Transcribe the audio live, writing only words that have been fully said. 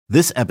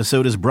This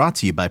episode is brought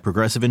to you by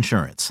Progressive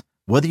Insurance.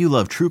 Whether you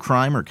love true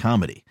crime or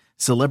comedy,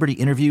 celebrity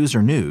interviews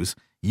or news,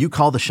 you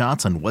call the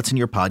shots on what's in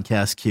your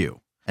podcast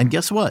queue. And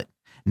guess what?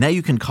 Now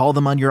you can call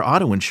them on your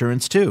auto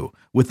insurance too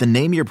with the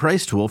Name Your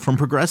Price tool from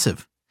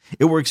Progressive.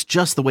 It works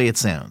just the way it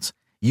sounds.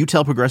 You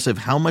tell Progressive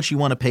how much you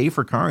want to pay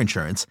for car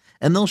insurance,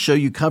 and they'll show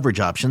you coverage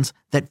options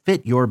that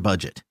fit your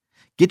budget.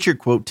 Get your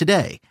quote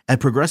today at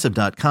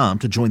Progressive.com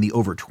to join the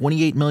over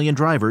 28 million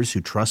drivers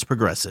who trust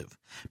Progressive.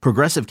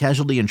 Progressive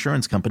Casualty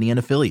Insurance Company and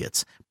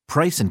Affiliates.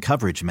 Price and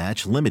coverage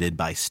match limited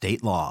by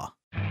state law.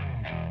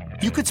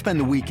 You could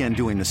spend the weekend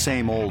doing the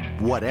same old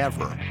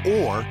whatever,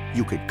 or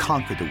you could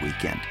conquer the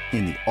weekend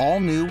in the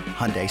all-new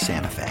Hyundai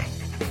Santa Fe.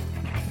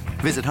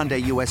 Visit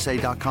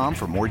HyundaiUSA.com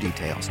for more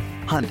details.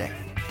 Hyundai,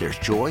 there's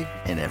joy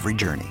in every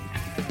journey.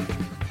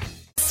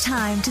 It's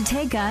time to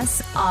take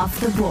us off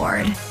the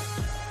board.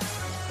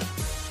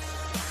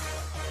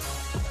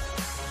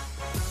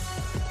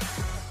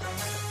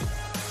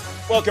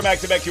 Welcome back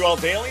to BetQL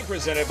Daily,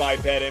 presented by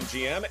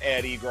BetMGM.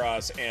 Ed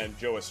Egros and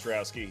Joe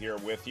Ostrowski here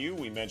with you.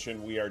 We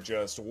mentioned we are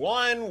just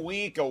 1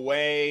 week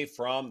away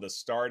from the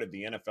start of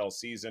the NFL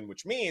season,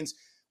 which means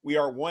we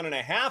are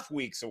 1.5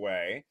 weeks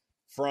away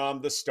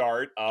from the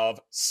start of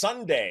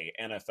Sunday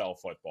NFL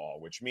football,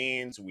 which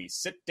means we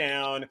sit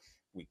down,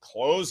 we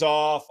close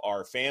off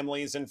our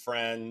families and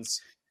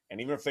friends, and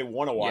even if they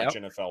want to watch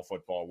NFL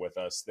football with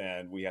us,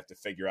 then we have to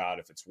figure out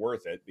if it's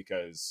worth it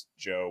because,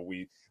 Joe,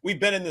 we've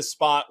been in this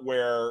spot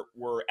where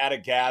we're at a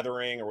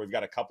gathering or we've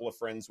got a couple of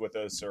friends with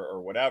us or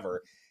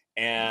whatever,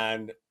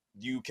 and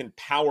you can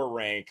power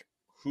rank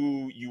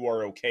who you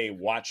are okay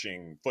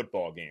watching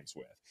football games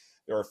with.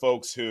 There are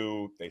folks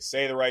who they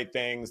say the right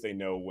things, they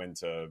know when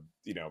to,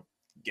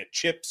 get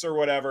chips or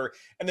whatever.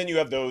 And then you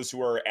have those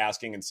who are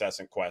asking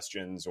incessant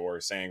questions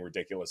or saying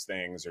ridiculous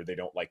things or they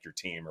don't like your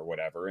team or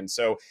whatever. And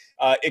so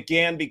it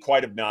can be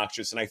quite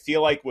obnoxious. And I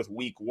feel like with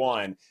week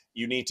one,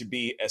 you need to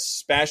be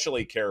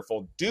especially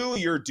careful. Do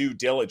your due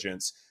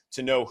diligence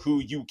to know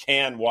who you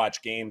can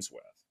watch games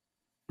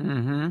with.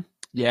 Mm-hmm.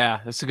 Yeah,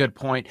 that's a good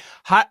point.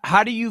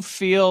 How do you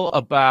feel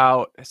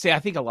about, I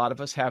think a lot of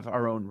us have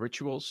our own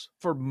rituals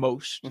for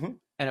most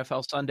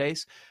NFL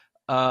Sundays.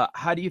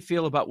 How do you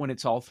feel about when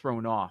it's all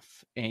thrown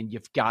off and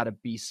you've got to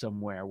be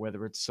somewhere,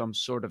 whether it's some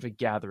sort of a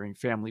gathering,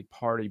 family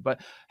party? But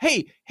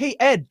hey,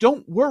 Ed,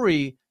 don't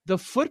worry. The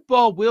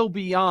football will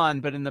be on,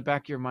 but in the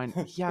back of your mind,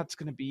 yeah, it's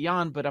going to be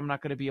on, but I'm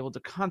not going to be able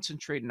to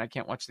concentrate and I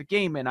can't watch the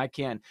game and I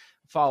can't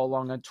follow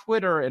along on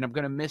Twitter and I'm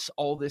going to miss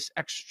all this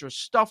extra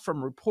stuff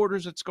from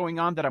reporters that's going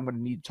on that I'm going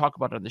to need to talk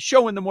about on the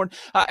show in the morning.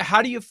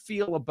 How do you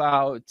feel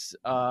about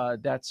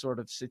that sort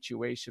of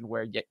situation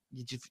where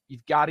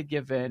you've got to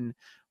give in,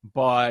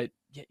 but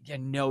you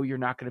know you're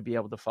not going to be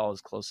able to follow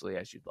as closely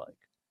as you'd like?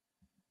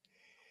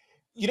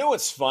 You know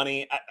what's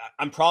funny?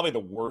 I'm probably the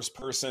worst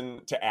person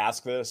to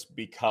ask this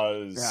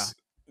because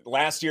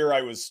last year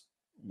I was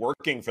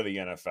working for the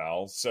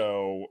NFL.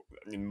 So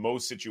in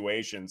most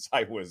situations,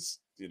 I was,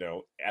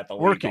 at the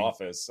league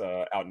office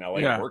out in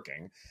LA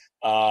working.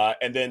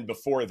 And then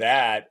before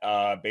that,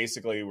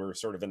 basically we're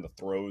sort of in the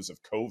throes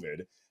of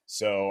COVID.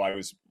 So I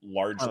was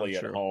largely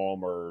at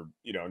home or,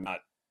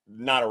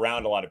 not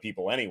around a lot of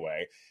people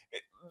anyway.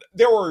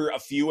 There were a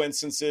few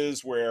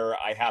instances where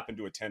I happened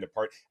to attend a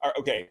party.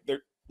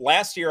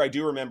 Last year, I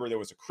do remember there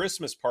was a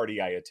Christmas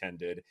party I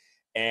attended,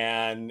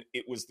 and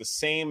it was the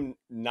same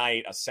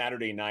night, a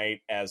Saturday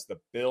night, as the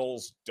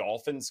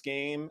Bills-Dolphins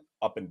game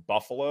up in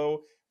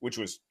Buffalo, which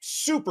was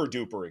super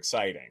duper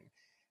exciting.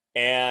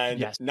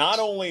 And not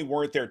only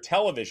weren't there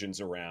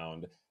televisions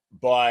around,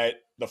 but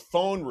the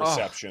phone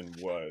reception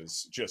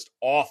was just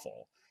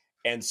awful.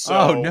 And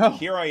so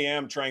here I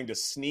am trying to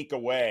sneak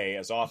away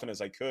as often as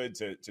I could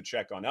to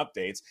check on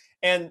updates.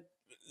 And,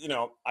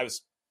 I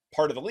was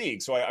part of the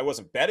league, so I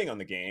wasn't betting on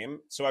the game.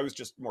 So I was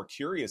just more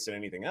curious than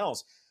anything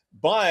else.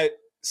 But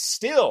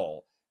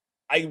still,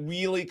 I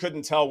really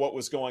couldn't tell what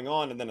was going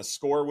on. And then a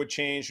score would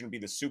change and it'd be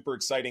the super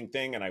exciting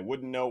thing, and I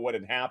wouldn't know what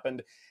had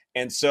happened.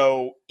 And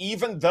so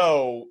even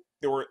though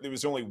there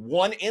was only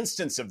one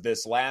instance of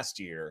this last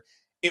year,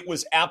 it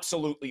was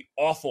absolutely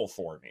awful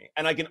for me.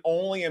 And I can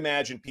only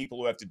imagine people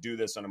who have to do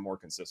this on a more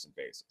consistent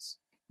basis.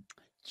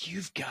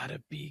 You've got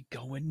to be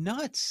going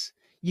nuts.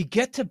 You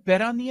get to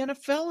bet on the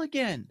NFL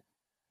again.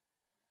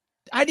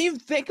 I didn't even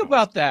think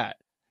about that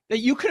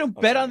you couldn't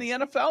bet on the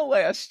NFL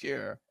last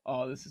year.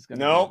 Oh, this is going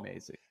to be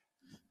amazing.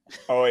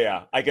 Oh,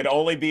 yeah. I could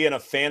only be in a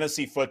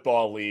fantasy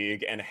football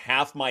league, and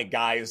half my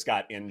guys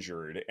got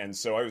injured. And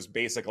so I was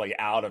basically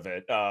out of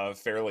it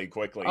fairly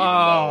quickly.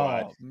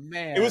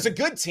 Man. It was a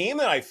good team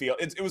that I feel.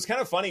 It was kind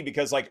of funny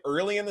because,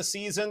 early in the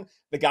season,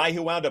 the guy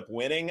who wound up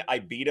winning, I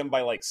beat him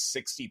by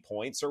 60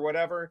 points or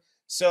whatever.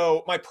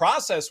 So my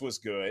process was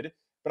good,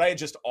 but I had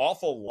just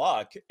awful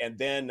luck. And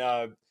then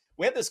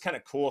we had this kind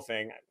of cool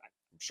thing.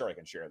 I'm sure I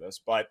can share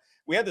this, but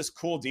we had this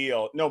cool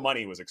deal. No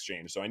money was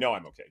exchanged, so I know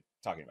I'm okay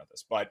talking about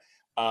this. But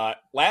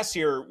last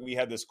year, we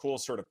had this cool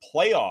sort of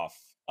playoff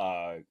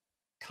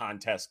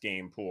contest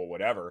game pool,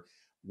 whatever,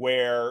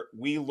 where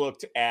we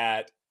looked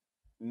at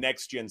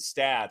next gen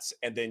stats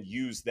and then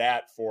use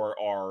that for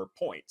our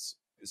points.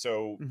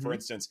 So for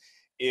instance,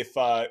 if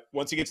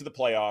once you get to the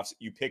playoffs,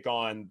 you pick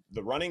on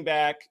the running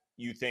back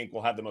you think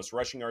will have the most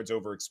rushing yards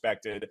over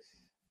expected,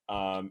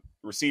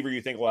 receiver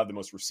you think will have the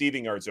most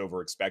receiving yards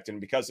over expected.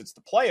 And because it's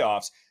the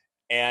playoffs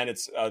and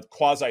it's a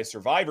quasi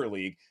survivor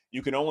league,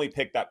 you can only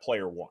pick that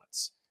player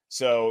once.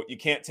 So you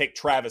can't take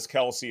Travis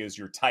Kelce as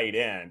your tight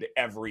end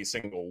every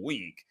single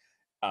week.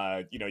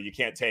 You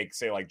can't take,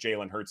 say, like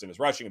Jalen Hurts and his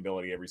rushing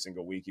ability every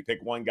single week. You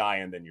pick one guy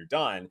and then you're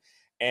done.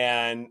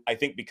 And I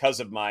think because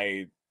of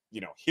my,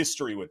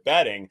 history with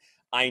betting,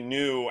 I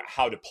knew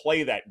how to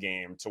play that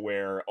game to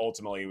where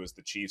ultimately it was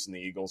the Chiefs and the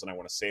Eagles, and I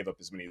want to save up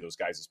as many of those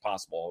guys as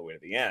possible all the way to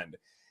the end.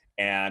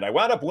 And I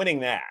wound up winning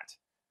that.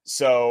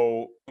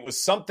 So it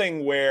was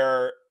something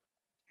where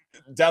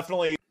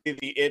definitely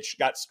the itch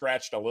got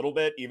scratched a little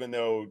bit, even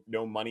though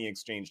no money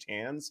exchanged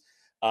hands.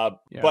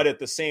 But at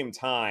the same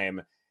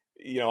time,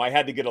 I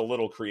had to get a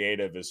little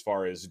creative as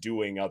far as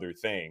doing other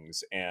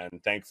things.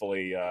 And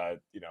thankfully, now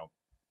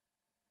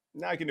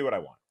I can do what I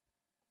want.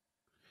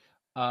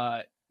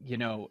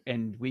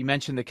 And we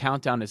mentioned the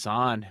countdown is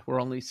on.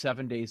 We're only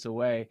 7 days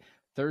away.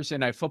 Thursday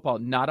Night Football,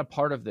 not a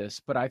part of this,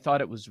 but I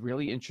thought it was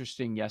really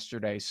interesting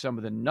yesterday, some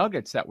of the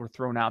nuggets that were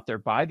thrown out there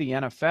by the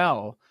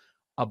NFL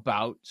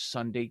about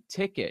Sunday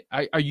Ticket.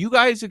 Are you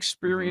guys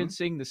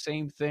experiencing the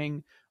same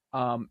thing?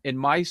 In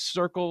my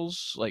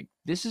circles, like,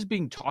 this is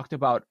being talked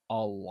about a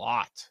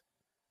lot.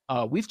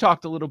 We've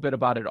talked a little bit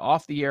about it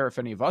off the air if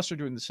any of us are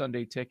doing the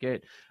Sunday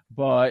Ticket,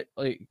 but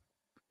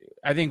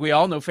I think we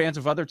all know fans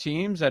of other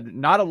teams and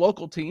not a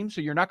local team,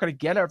 so you're not going to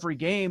get every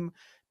game.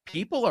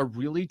 People are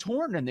really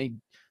torn and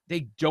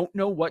they don't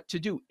know what to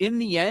do. In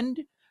the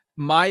end,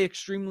 my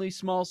extremely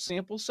small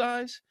sample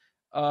size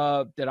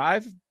that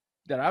I've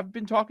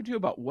been talking to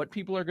about what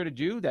people are going to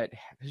do that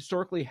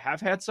historically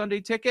have had Sunday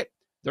Ticket,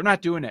 they're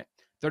not doing it.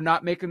 They're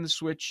not making the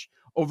switch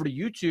over to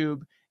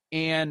YouTube.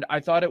 And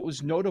I thought it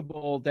was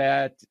notable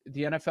that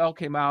the NFL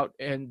came out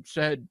and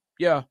said,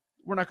 yeah,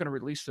 we're not going to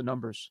release the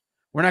numbers.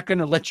 We're not going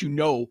to let you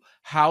know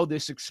how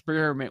this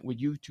experiment with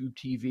YouTube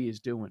TV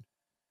is doing.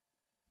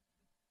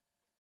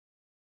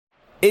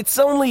 It's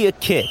only a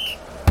kick,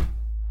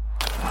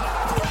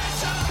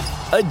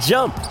 a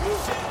jump,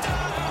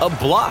 a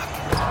block.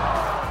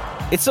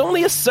 It's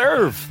only a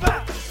serve.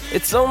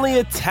 It's only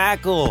a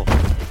tackle,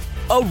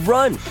 a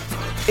run.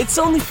 It's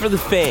only for the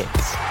fans.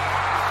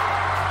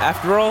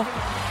 After all,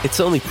 it's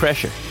only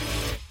pressure.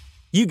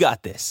 You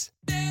got this.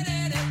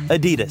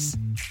 Adidas.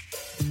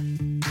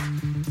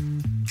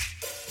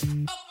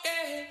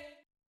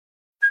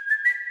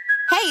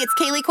 Hey, it's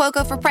Kaylee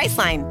Cuoco for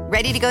Priceline.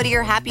 Ready to go to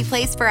your happy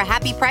place for a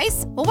happy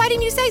price? Well, why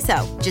didn't you say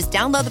so? Just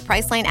download the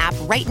Priceline app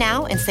right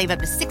now and save up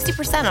to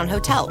 60% on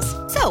hotels.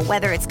 So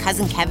whether it's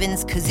Cousin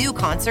Kevin's Kazoo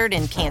Concert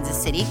in Kansas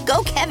City,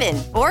 go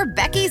Kevin, or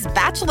Becky's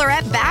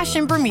Bachelorette Bash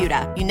in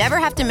Bermuda, you never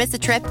have to miss a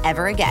trip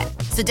ever again.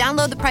 So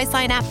download the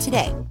Priceline app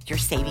today. Your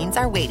savings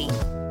are waiting.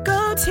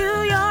 Go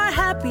to your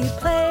happy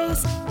place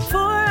for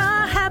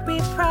a happy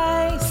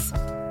price.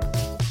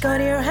 Go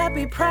to your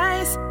happy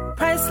price,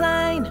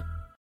 Priceline.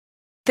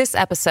 This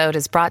episode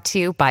is brought to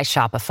you by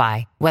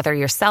Shopify. Whether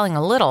you're selling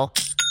a little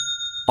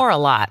or a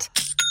lot,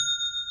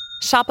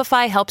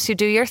 Shopify helps you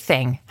do your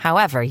thing,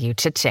 however you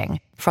cha-ching.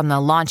 From the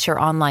launch your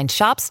online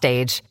shop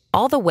stage,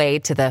 all the way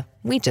to the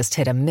we just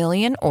hit 1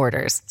 million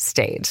orders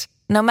stage.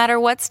 No matter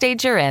what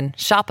stage you're in,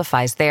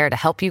 Shopify's there to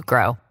help you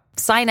grow.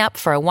 Sign up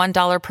for a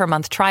 $1 per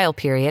month trial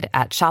period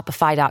at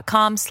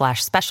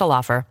shopify.com/special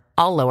offer,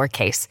 all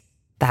lowercase.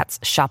 That's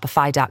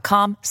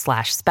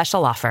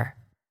shopify.com/special offer.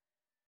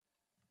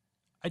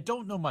 I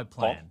don't know my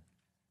plan.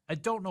 I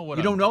don't know what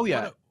you don't know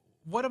yet.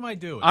 What am I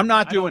doing? I'm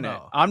not doing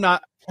it. I'm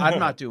not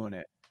doing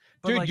it.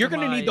 Dude, like, you're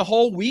going to need the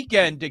whole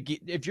weekend to get,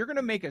 if you're going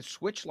to make a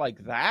switch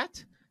like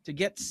that to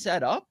get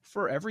set up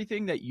for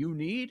everything that you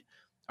need,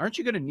 aren't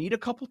you going to need a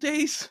couple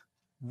days?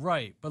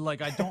 Right. But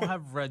like, I don't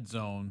have Red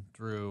Zone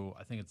through,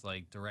 I think it's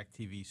like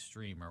DirecTV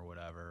Stream or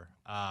whatever.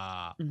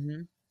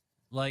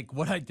 Like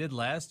what I did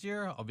last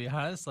year, I'll be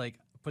honest, like,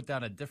 put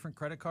down a different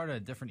credit card and a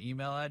different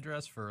email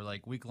address for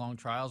like week-long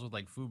trials with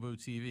like Fubo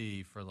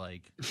TV for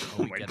like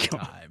a week at a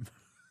time.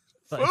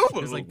 It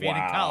was like being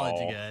in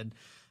college again.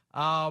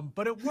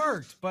 But it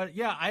worked. But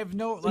yeah, I have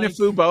no Isn't it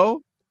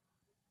Fubo?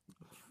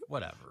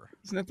 Whatever.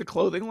 Isn't that the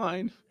clothing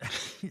line?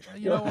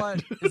 You know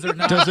what? Is there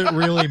not? Does it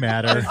really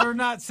matter? Is there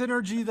not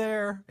synergy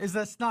there? Is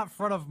that's not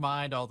front of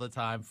mind all the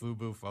time?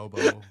 Fubo,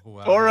 Fobo,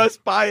 whoever. For us,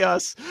 by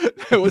us.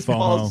 It was FOMO.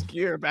 Paul's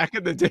gear back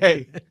in the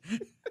day.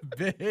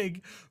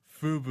 Big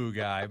Fubu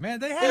guy, man.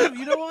 They had,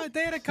 you know what?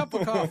 They had a cup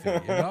of coffee,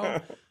 you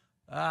know.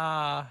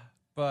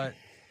 But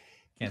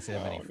can't say I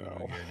have any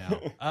Fubu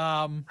gear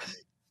now.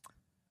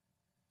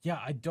 Yeah,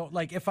 I don't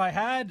like. If I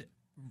had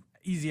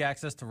easy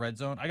access to Red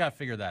Zone, I gotta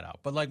figure that out.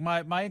 But like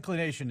my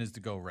inclination is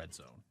to go Red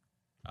Zone,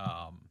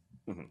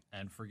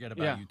 and forget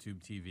about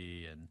YouTube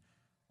TV and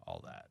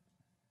all that.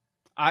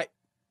 I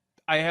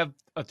have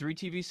a 3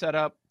 TV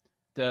setup.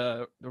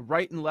 The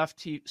right and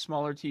left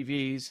smaller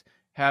TVs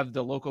have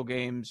the local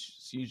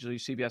games, usually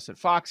CBS and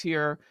Fox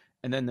here,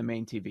 and then the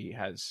main TV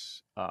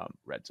has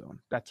Red Zone.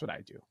 That's what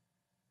I do.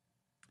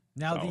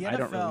 Now so the NFL, I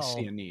don't really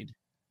see a need.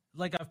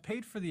 Like I've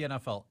paid for the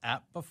NFL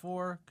app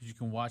before because you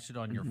can watch it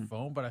on your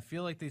phone, but I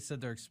feel like they said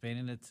they're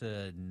expanding it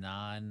to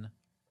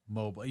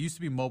non-mobile. It used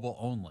to be mobile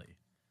only.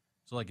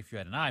 So like if you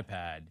had an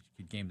iPad, you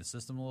could game the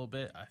system a little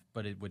bit,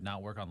 but it would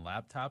not work on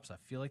laptops. I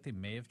feel like they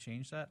may have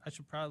changed that. I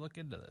should probably look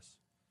into this.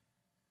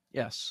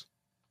 Yes,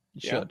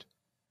 you should.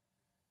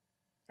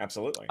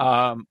 Absolutely. Get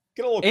a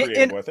little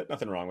creative with it.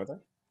 Nothing wrong with it.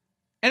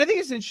 And I think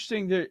it's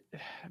interesting that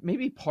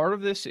maybe part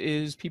of this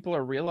is people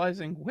are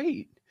realizing,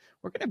 wait,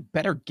 we're going to have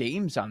better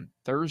games on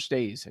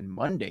Thursdays and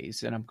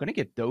Mondays, and I'm going to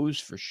get those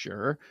for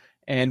sure.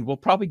 And we'll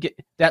probably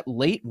get that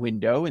late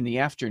window in the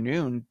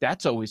afternoon.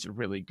 That's always a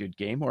really good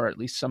game, or at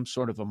least some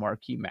sort of a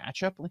marquee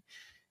matchup.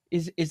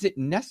 Is it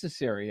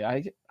necessary?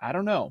 I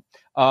don't know.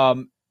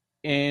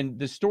 And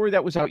the story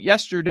that was out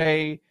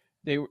yesterday,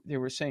 they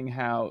were saying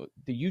how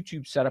the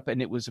YouTube setup, and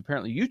it was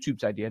apparently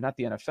YouTube's idea, not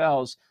the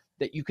NFL's,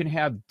 that you can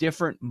have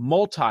different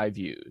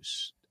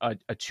multi-views, a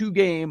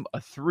 2-game, a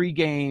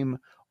 3-game,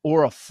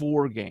 or a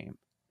 4-game,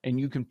 and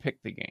you can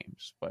pick the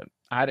games. But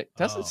it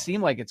doesn't seem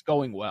like it's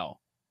going well.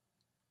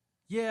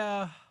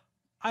 Yeah,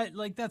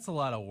 that's a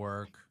lot of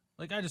work.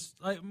 Like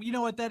you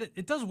know what, that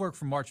it does work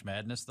for March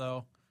Madness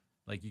though.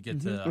 Like you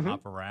get to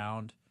hop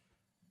around,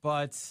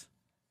 but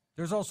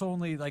there's also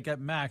only like at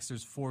max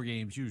there's 4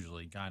 games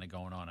usually kind of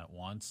going on at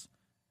once.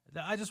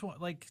 I just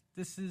want I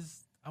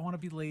want to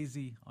be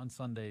lazy on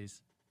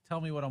Sundays.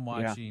 Tell me what I'm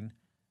watching. Yeah.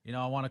 You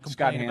know, I want to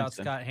complain about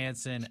Scott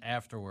Hansen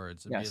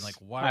afterwards and being like,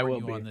 why were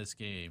you on this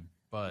game?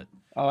 But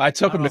I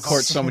took him to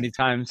court so many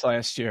times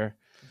last year.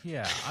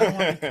 Yeah, I don't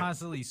want to be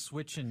constantly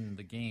switching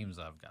the games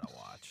I've got to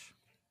watch.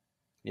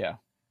 Yeah.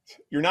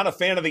 You're not a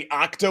fan of the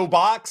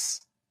Octobox?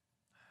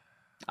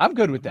 I'm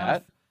good with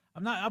that.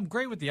 I'm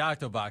great with the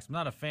Octobox. I'm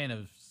not a fan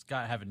of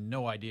Scott having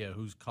no idea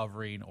who's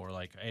covering or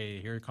like,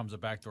 hey, here comes a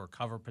backdoor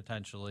cover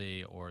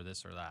potentially or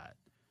this or that.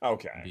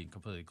 Okay. Being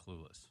completely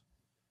clueless.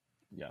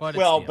 Yeah.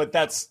 But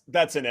that's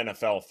an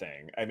NFL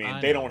thing. I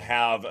mean, they don't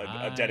have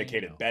a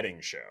dedicated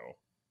betting show.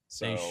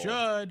 So they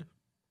should.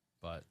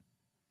 But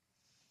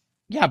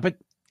yeah, but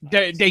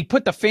they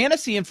put the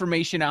fantasy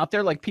information out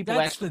there like people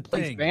actually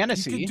play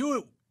fantasy.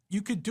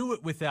 You could do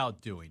it without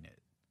doing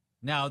it.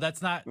 Now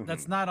that's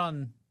not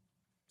on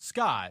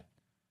Scott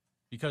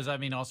because I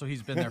mean also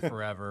he's been there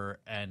forever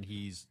and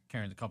he's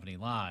carrying the company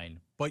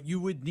line. But you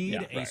would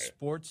need a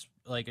sports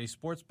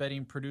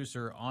betting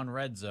producer on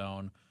Red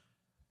Zone.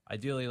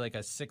 Ideally, like a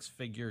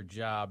 6-figure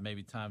job,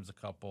 maybe times a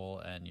couple,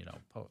 and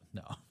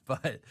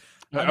But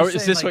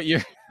is this what you're?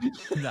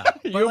 No,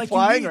 you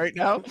applying right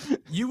now?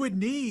 You would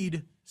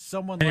need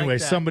someone. Anyway,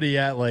 like that. Somebody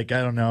at I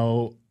don't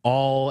know,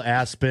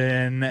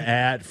 allaspen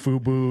at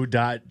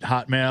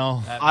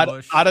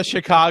fubu.hotmail out of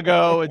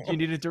Chicago, and you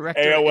need a director.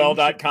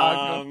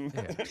 AOL.com.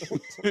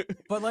 Yeah.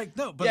 But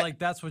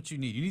that's what you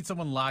need. You need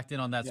someone locked in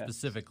on that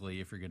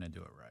specifically if you're going to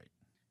do it right.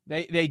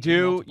 They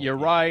do. You're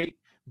right,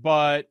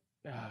 but.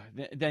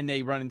 Then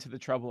they run into the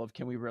trouble of,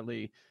 can we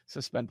really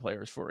suspend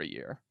players for a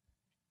year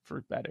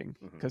for betting?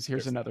 Because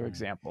here's another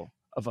example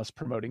of us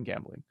promoting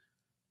gambling.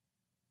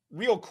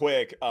 Real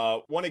quick,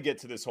 want to get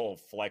to this whole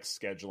flex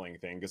scheduling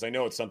thing because I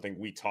know it's something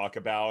we talk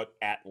about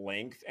at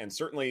length, and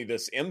certainly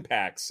this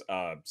impacts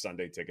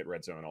Sunday Ticket,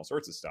 Red Zone, and all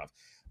sorts of stuff.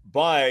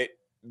 But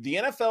the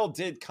NFL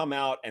did come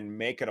out and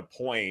make it a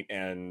point,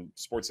 and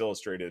Sports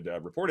Illustrated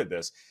reported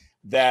this,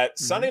 that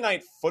Sunday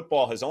Night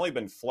Football has only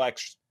been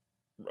flexed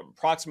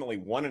approximately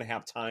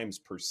 1.5 times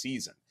per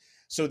season.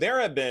 So there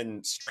have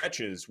been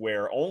stretches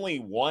where only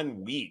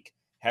 1 week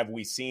have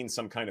we seen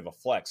some kind of a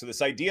flex. So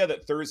this idea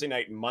that Thursday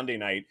night and Monday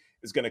night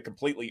is going to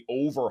completely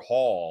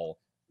overhaul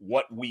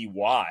what we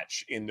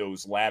watch in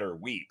those latter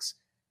weeks,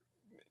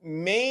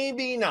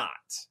 maybe not.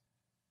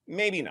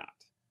 Maybe not.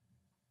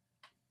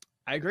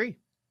 I agree.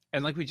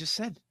 And like we just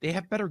said, they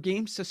have better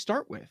games to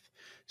start with.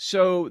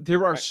 So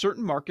there are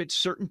certain markets,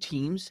 certain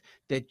teams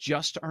that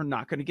just are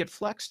not going to get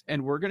flexed,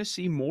 and we're going to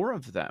see more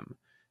of them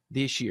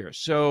this year.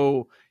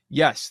 So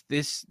yes,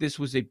 this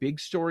was a big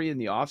story in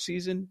the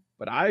offseason,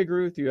 but I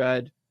agree with you,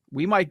 Ed.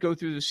 We might go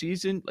through the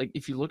season, like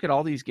if you look at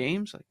all these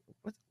games,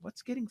 like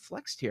what's getting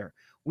flexed here?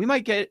 We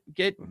might get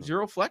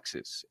 0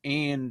 flexes,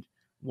 and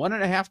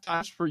 1.5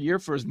 times per year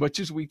for as much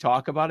as we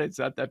talk about it, it's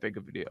not that big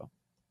of a deal.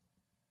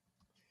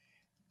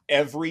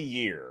 Every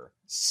year,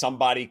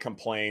 somebody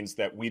complains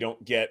that we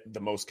don't get the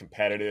most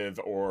competitive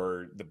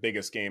or the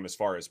biggest game as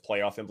far as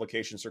playoff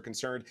implications are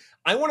concerned.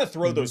 I want to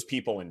throw those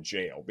people in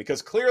jail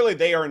because clearly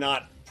they are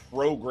not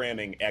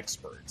programming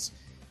experts.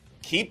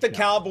 Keep the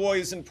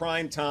Cowboys in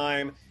prime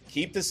time.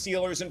 Keep the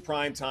Steelers in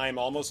prime time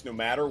almost no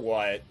matter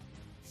what.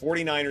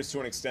 49ers to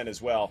an extent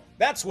as well.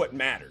 That's what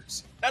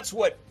matters. That's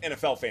what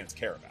NFL fans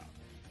care about.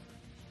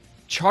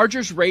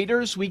 Chargers,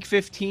 Raiders, week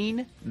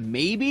 15,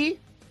 maybe.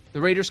 The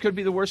Raiders could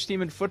be the worst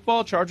team in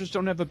football. Chargers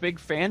don't have a big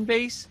fan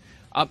base.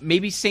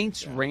 Maybe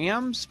Saints,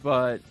 Rams,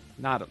 but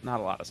not a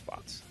lot of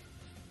spots.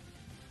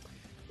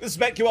 This is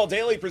BetQL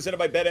Daily presented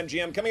by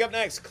BetMGM. Coming up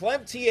next,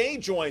 Clem TA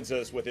joins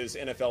us with his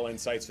NFL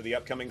insights for the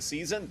upcoming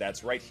season.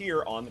 That's right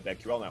here on the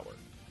BetQL Network.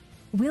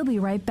 We'll be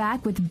right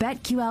back with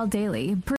BetQL Daily.